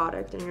up the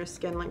product and your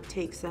skin like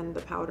takes in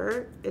the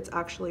powder, it's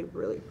actually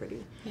really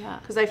pretty. Yeah.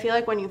 Because I feel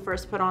like when you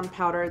first put on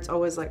powder, it's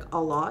always like a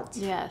lot.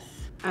 Yes.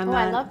 And oh,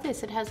 then, I love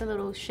this. It has a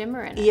little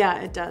shimmer in it.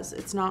 Yeah, it does.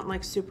 It's not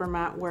like super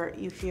matte where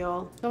you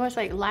feel. It's almost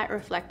like light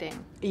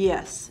reflecting.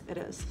 Yes, it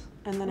is.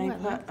 And then Ooh, I I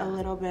put love a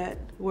little bit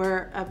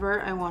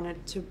wherever I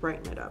wanted to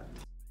brighten it up.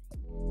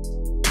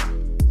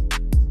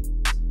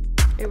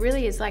 It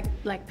really is like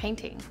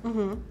painting.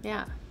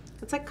 Yeah.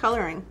 It's like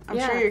coloring. I'm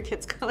sure your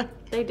kids color.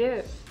 They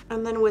do.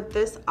 And then with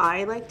this,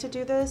 I like to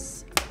do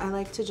this. I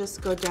like to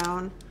just go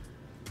down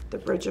the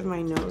bridge of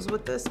my nose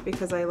with this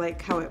because I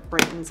like how it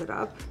brightens it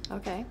up.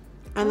 Okay.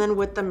 And then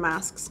with the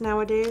masks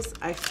nowadays,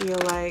 I feel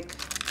like,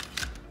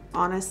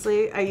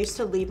 honestly, I used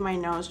to leave my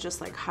nose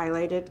just like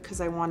highlighted because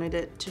I wanted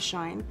it to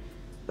shine.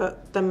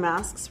 But the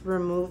masks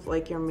remove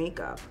like your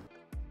makeup.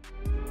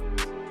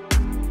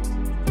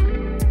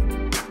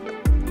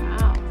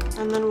 Wow.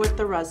 And then with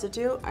the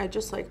residue, I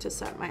just like to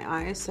set my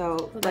eyes. So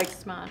Well, like, that's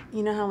smart.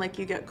 you know how like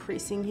you get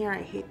creasing here?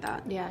 I hate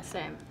that. Yeah,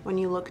 same. When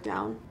you look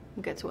down.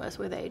 It gets worse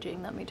with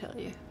aging, let me tell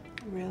you.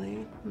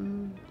 Really?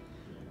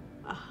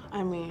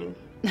 I mean,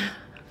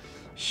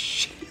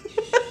 shh.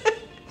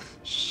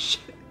 Shh.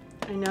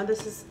 I know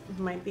this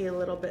might be a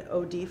little bit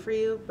OD for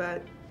you,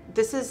 but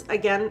this is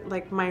again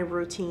like my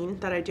routine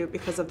that I do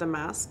because of the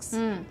masks.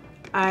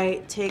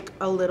 I take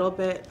a little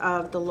bit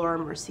of the Laura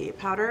Mercier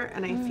powder,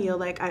 and I feel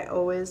like I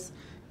always,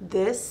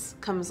 this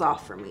comes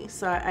off for me.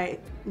 So I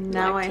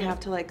have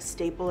to like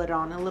staple it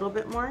on a little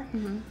bit more,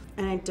 and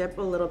I dip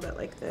a little bit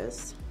like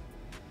this.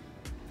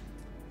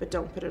 But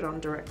don't put it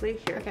on directly.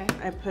 Here, Okay.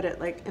 I put it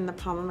like in the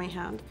palm of my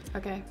hand.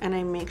 Okay. And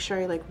I make sure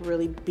I like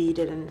really beat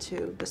it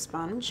into the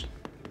sponge.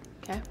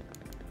 Okay.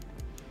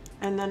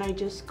 And then I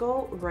just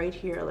go right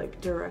here,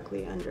 like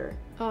directly under.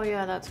 Oh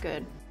yeah, that's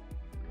good.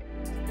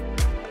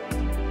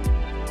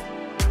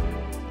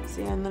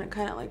 See, and then it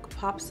kind of like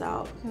pops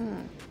out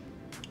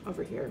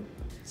over here.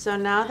 So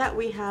now that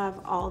we have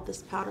all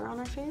this powder on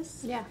our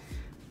face, Yeah.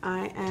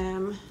 I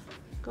am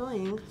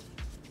going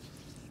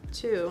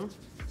to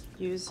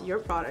use your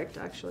product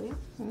actually.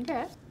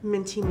 Okay.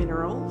 Minty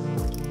Mineral.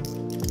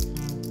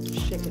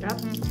 Shake it up.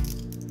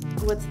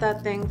 what's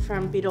that thing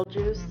from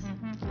Beetlejuice?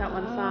 That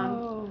one song.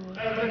 Oh,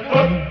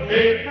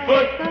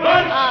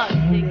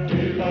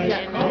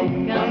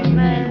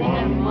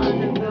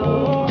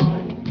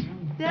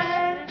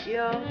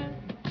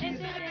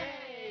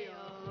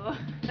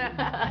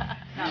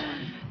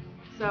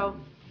 So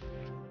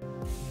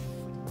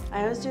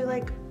I always do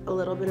like a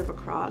little bit of a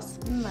cross.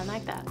 I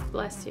like that.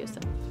 Bless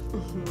yourself.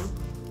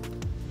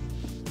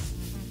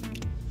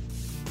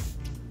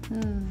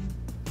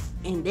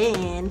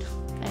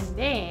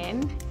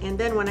 And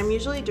then when I'm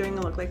usually doing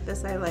a look like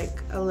this, I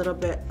like a little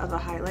bit of a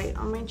highlight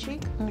on my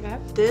cheek. Okay.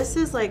 This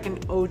is like an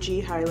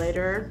OG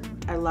highlighter.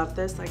 I love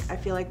this. Like, I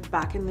feel like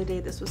back in the day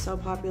this was so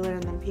popular,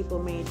 and then people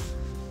made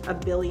a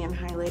billion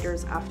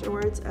highlighters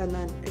afterwards, and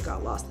then it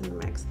got lost in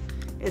the mix.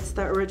 It's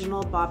the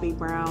original Bobbi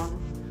Brown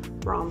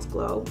Bronze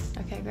Glow.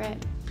 Okay, great.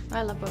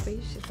 I love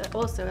Bobbi. She's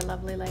also a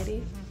lovely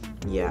lady.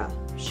 Yeah,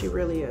 she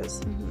really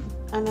is.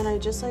 And then I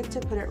just like to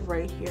put it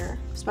right here,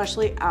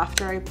 especially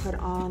after I put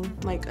on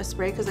like a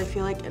spray, because I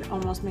feel like it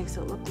almost makes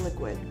it look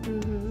liquid.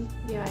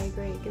 Yeah, I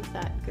agree. It gives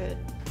that good.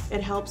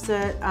 It helps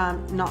it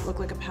not look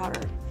like a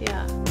powder.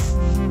 Yeah.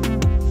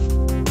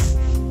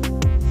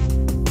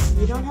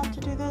 You don't have to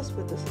do this,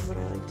 but this is what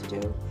I like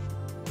to do.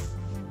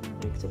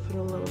 I like to put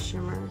a little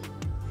shimmer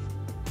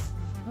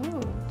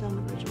down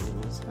the bridge of my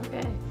nose.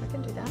 Okay, I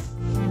can do that.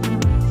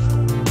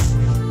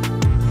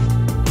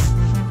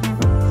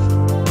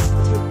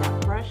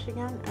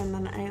 Again, and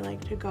then I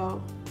like to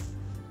go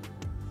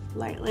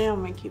lightly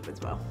on my Cupid's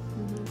bow.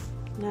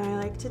 Now I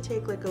like to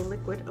take like a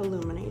liquid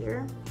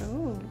illuminator.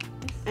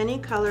 Any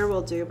color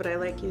will do, but I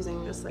like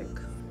using this like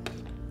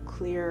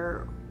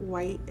clear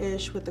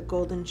white-ish with a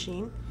golden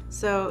sheen.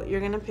 So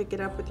you're gonna pick it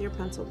up with your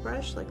pencil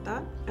brush like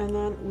that, and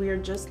then we are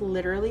just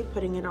literally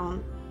putting it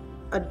on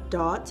a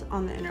dot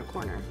on the inner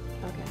corner.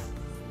 Okay.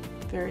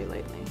 Very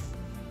lightly.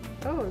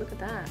 Oh, look at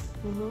that.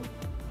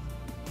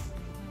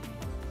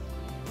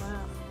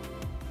 Wow.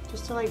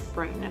 Just to like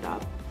brighten it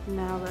up.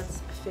 Now let's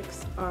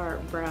fix our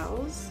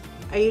brows.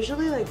 I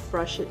usually like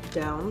brush it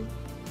down.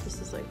 This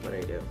is like what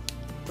I do.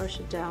 Brush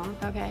it down.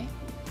 Okay.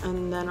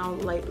 And then I'll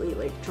lightly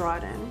like draw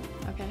it in.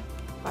 Okay.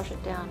 Brush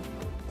it down.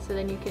 So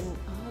then you can,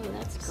 oh,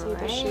 that's great.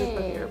 See the shape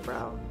of your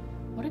brow.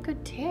 What a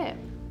good tip.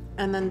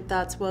 And then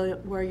that's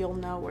where you'll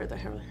know where the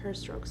hair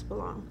strokes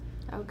belong.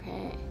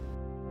 Okay.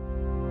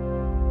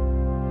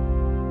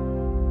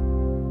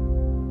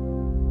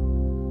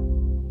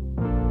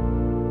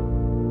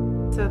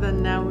 So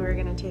then now we're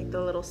gonna take the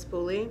little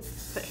spoolie,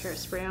 put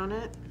hairspray on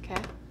it.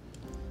 Okay.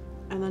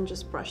 And then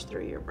just brush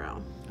through your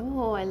brow.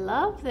 Oh, I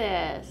love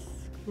this.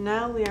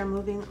 Now we are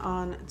moving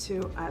on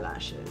to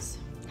eyelashes.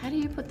 How do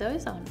you put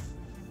those on?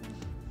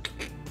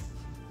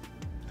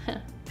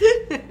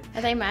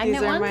 Are they magnet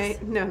These are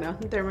ones? no,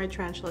 they're my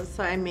tarantulas.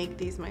 So I make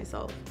these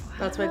myself.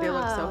 That's why they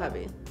look so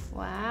heavy.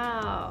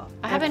 Wow.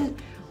 I haven't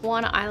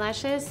worn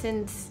eyelashes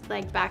since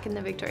like back in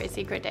the Victoria's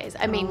Secret days.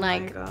 I mean,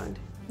 like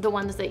the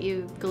ones that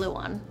you glue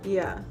on.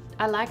 Yeah.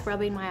 I like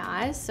rubbing my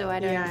eyes, so I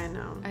don't. Yeah, I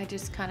know. I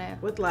just kind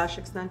of. With lash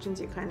extensions,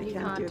 you kind of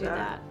can't do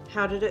that. that.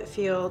 How did it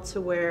feel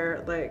to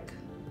wear, like,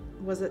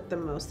 was it the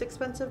most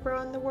expensive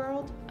bra in the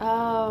world?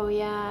 Oh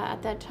yeah,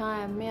 at that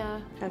time,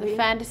 yeah. Heavy? The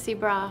fantasy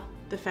bra.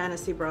 The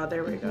fantasy bra.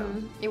 There we go.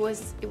 It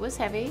was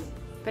heavy,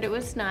 but it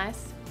was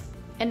nice.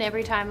 And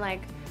every time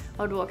like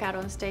I would walk out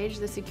on stage,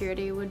 the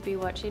security would be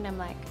watching. I'm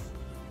like,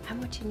 I'm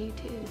watching you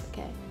too.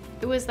 Okay.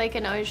 It was like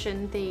an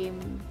ocean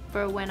theme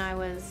for when I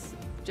was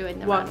doing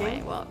the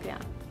runway walk. Yeah.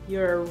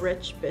 You're a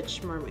rich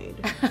bitch mermaid.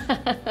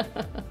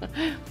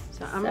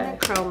 So I'm gonna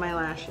curl my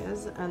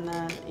lashes, and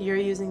then you're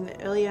using the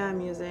Ilia, I'm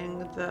using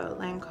the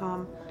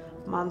Lancome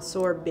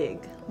Monsieur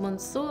Big.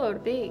 Monsieur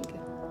Big.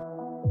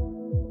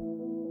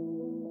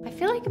 I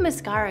feel like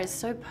mascara is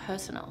so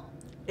personal.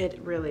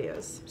 It really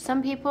is.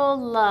 Some people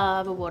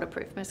love a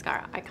waterproof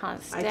mascara. I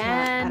can't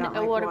stand I don't a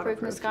like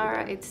waterproof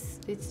mascara. either.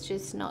 It's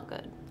just not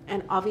good.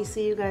 And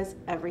obviously, you guys,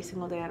 every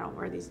single day I don't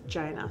wear these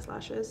giant ass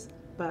lashes,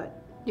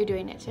 but You're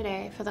doing it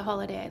today for the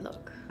holiday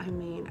look. I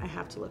mean, I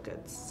have to look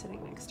good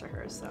sitting next to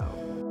her, so.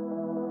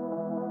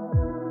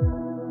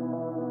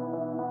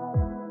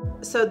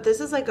 So this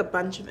is like a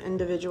bunch of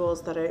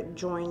individuals that I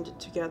joined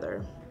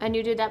together. And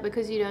you did that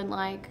because you don't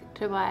like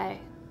to buy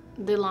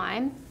the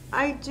line?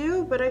 I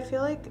do, but I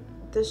feel like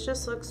this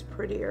just looks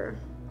prettier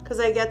because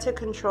I get to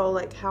control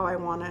like how I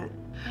want it.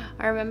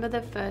 I remember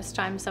the first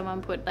time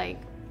someone put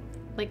like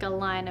a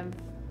line of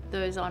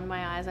those on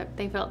my eyes.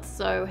 They felt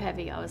so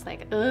heavy. I was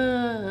like,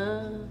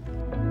 ugh.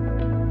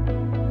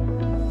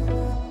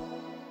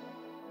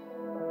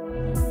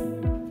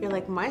 I feel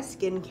like my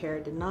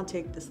skincare did not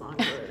take this long,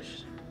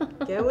 Hrush.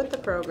 Get with the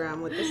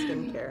program with the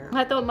skincare.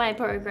 I thought my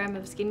program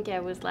of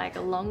skincare was like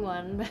a long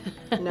one.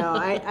 No,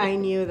 I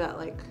knew that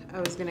like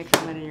I was gonna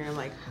come in and you're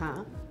like,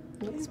 huh?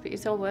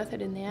 It's all worth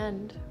it in the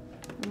end.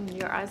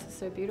 Your eyes are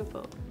so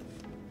beautiful.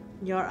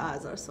 Your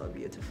eyes are so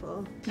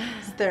beautiful.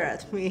 Stare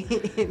at me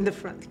in the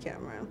front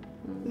camera.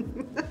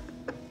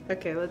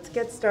 Okay, let's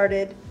get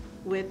started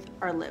with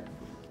our lip.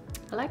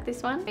 I like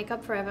this one.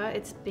 Makeup Forever.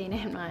 It's been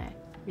in my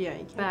you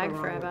can't bag go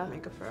wrong forever. with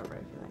Makeup Forever,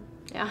 I feel like.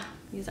 Yeah,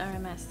 use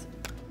RMS.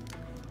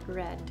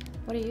 red.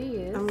 What do you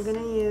use? I'm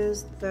gonna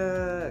use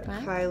the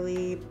What?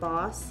 Kylie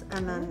Boss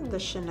and then the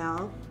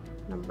Chanel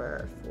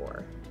number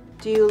 4.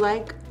 Do you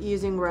like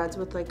using reds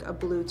with like a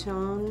blue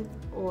tone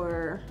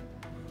or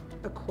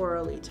a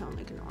corally tone,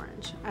 like an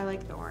orange? I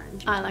like the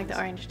orange. I like the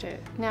orange too.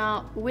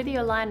 Now, with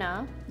your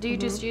liner, do you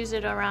just use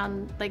it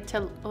around, like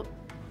to, oh,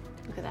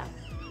 look at that.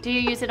 Do you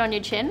use it on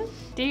your chin?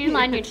 Do you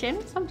line your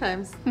chin?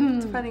 Sometimes,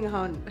 depending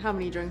on how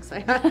many drinks I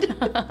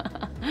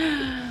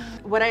had.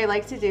 What I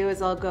like to do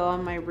is I'll go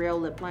on my real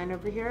lip line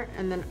over here,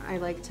 and then I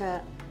like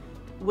to,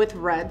 with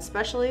red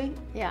especially,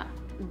 Yeah.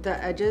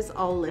 the edges,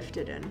 I'll lift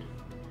it in.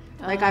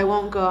 Like I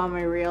won't go on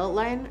my real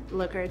line.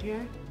 Look right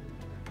here.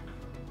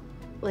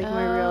 Like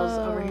my reel's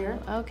over here.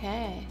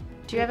 Okay.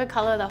 Do you ever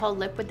color the whole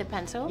lip with the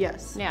pencil?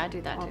 Yes. Yeah, I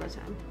do that All too. the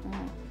time.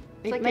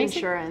 It It's like makes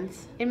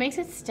insurance. It makes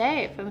it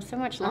stay for so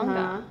much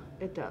longer.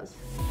 It does.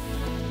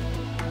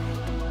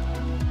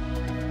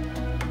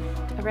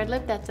 A red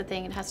lip, that's the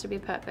thing. It has to be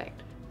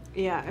perfect.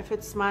 Yeah, if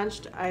it's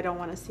smudged, I don't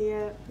want to see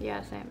it.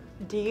 Yeah, same.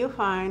 Do you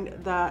find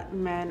that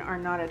men are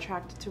not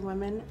attracted to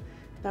women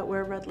that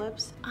wear red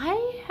lips?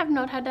 I have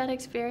not had that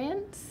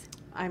experience.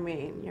 I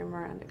mean, you're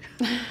Miranda.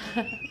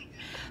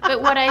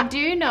 But what I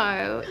do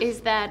know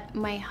is that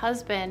my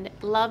husband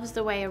loves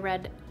the way a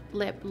red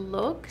lip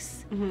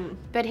looks,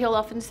 but he'll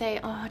often say,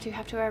 oh, do you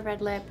have to wear a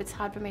red lip? It's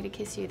hard for me to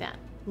kiss you then.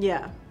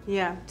 Yeah,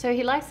 yeah. So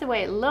he likes the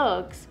way it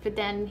looks, but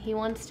then he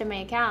wants to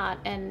make out,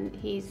 and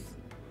he's,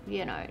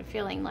 you know,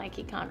 feeling like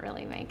he can't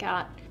really make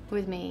out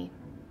with me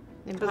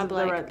in Because of the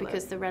red public lip.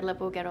 because the red lip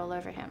will get all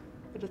over him.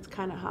 But it's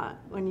kind of hot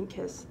when you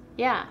kiss.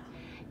 Yeah.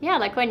 Yeah,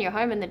 like when you're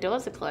home and the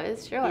doors are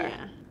closed, sure.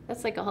 Yeah.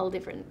 That's like a whole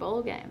different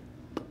ball game.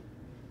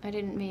 I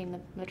didn't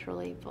mean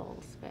literally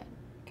balls, but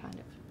kind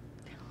of.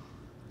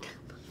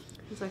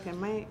 It's like,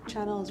 my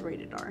channel is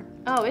rated R.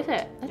 Oh, is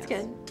it? That's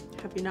Yes. good.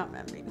 Have you not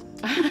met me?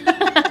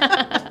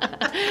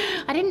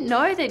 I didn't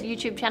know that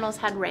YouTube channels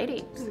had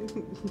ratings.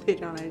 They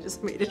don't, I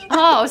just made it.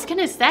 Oh, I was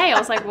gonna say, I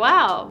was like,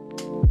 wow.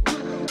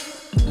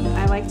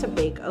 I like to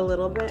bake a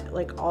little bit,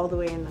 like all the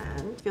way in the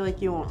end. I feel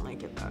like you won't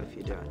like it though if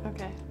you do it.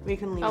 Okay. We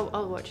can leave.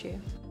 I'll watch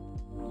you.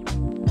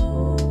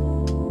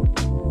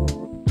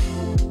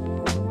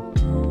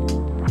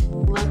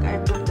 Look, I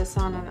put this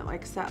on and it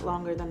like sat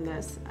longer than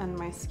this, and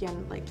my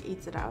skin like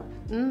eats it out.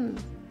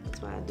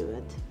 That's why I do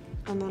it.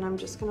 And then I'm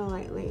just gonna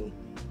lightly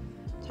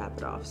tap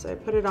it off. So I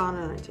put it on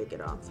and I take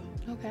it off.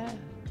 Okay.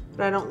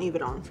 But I don't leave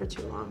it on for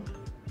too long.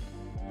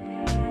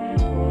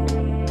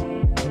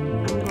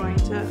 I'm going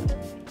to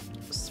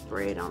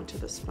spray it onto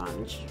the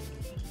sponge.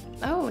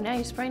 Oh, now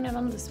you're spraying it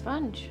on the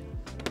sponge.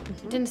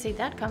 Didn't see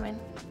that coming.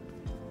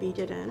 Beat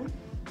it in.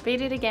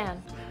 Beat it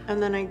again.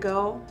 And then I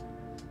go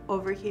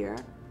over here.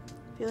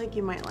 I feel like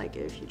you might like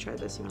it if you try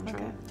this. You want to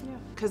try it? Yeah.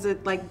 Because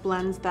it like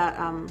blends that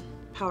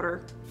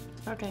powder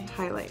Okay.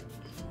 highlight.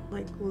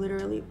 Like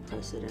literally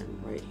press it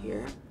in right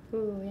here.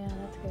 Ooh, yeah,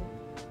 that's good.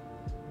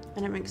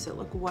 And it makes it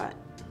look wet.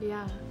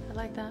 Yeah, I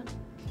like that.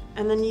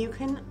 And then you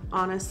can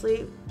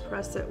honestly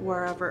press it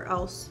wherever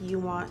else you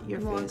want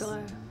your More face.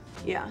 glow.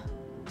 Yeah.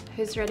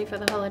 Who's ready for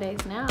the holidays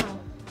now?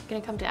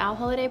 Gonna come to our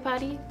holiday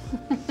party?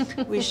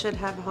 We should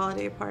have a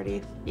holiday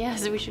party.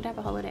 Yes, we should have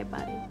a holiday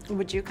party.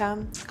 Would you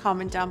come?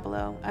 Comment down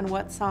below. And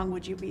what song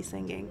would you be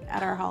singing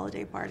at our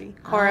holiday party?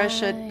 Cora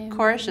should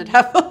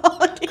have a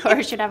holiday.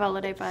 Cora should have a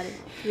holiday party.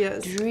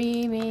 Yes.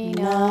 Dreaming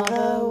of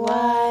a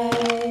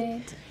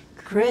white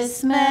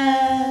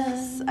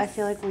Christmas. I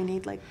feel like we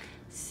need like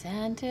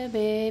Santa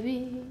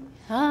baby,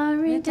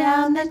 hurry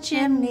down the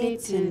chimney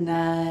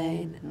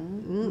tonight.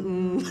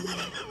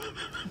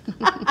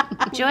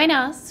 Join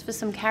us for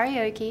some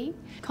karaoke.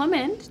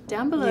 Comment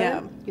down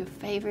below your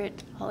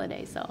favorite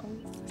holiday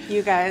songs.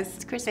 You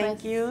guys, Christmas.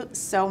 thank you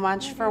so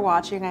much for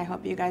watching. I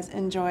hope you guys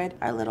enjoyed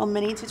our little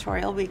mini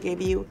tutorial. We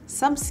gave you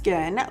some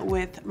skin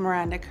with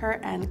Miranda Kerr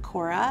and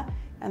Cora,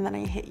 and then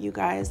I hit you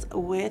guys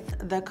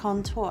with the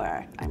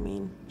contour. I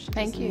mean, she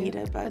Thank doesn't you need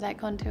it, but, for that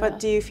contour. But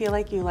do you feel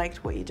like you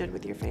liked what you did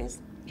with your face?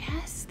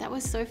 Yes, that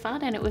was so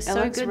fun, and it was It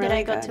so looks good that really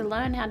I got good. to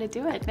learn how to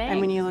do it. Thanks. I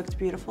mean, you looked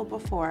beautiful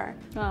before,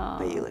 Aw,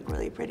 but you look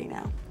really pretty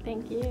now.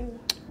 thank you.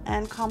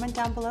 And comment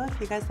down below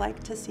if you guys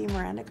like to see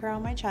Miranda Kerr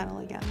on my channel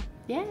again.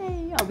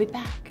 Yay, I'll be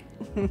back.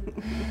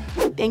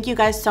 Thank you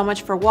guys so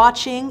much for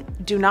watching.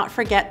 Do not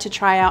forget to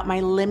try out my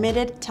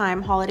limited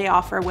time holiday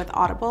offer with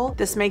Audible.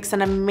 This makes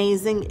an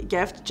amazing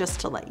gift, just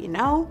to let you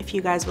know. If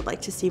you guys would like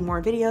to see more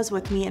videos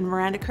with me and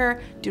Miranda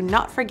Kerr, do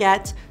not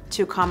forget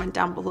to comment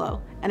down below.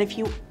 And if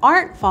you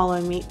aren't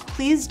following me,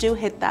 please do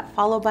hit that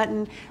follow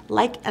button,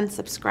 like and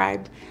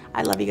subscribe.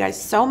 I love you guys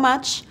so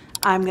much.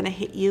 I'm gonna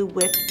hit you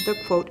with the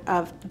quote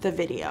of the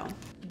video.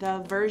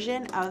 The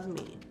version of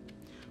me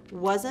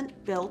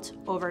wasn't built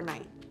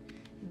overnight.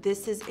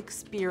 This is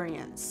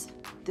experience.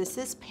 This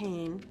is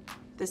pain.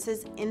 This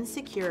is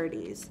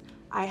insecurities.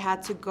 I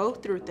had to go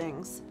through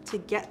things to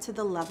get to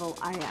the level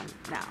I am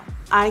now.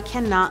 I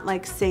cannot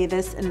like say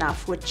this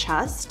enough with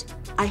chest.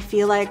 I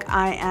feel like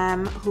I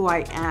am who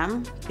I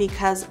am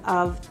because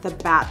of the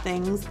bad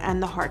things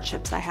and the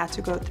hardships I had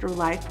to go through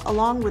life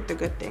along with the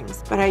good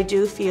things. But I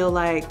do feel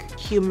like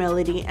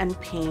humility and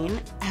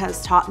pain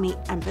has taught me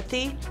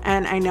empathy.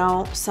 And I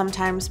know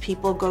sometimes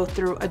people go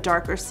through a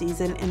darker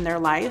season in their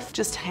life.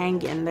 Just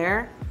hang in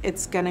there.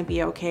 It's gonna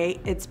be okay.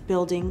 It's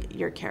building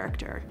your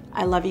character.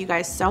 I love you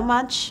guys so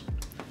much.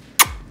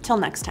 Till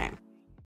next time.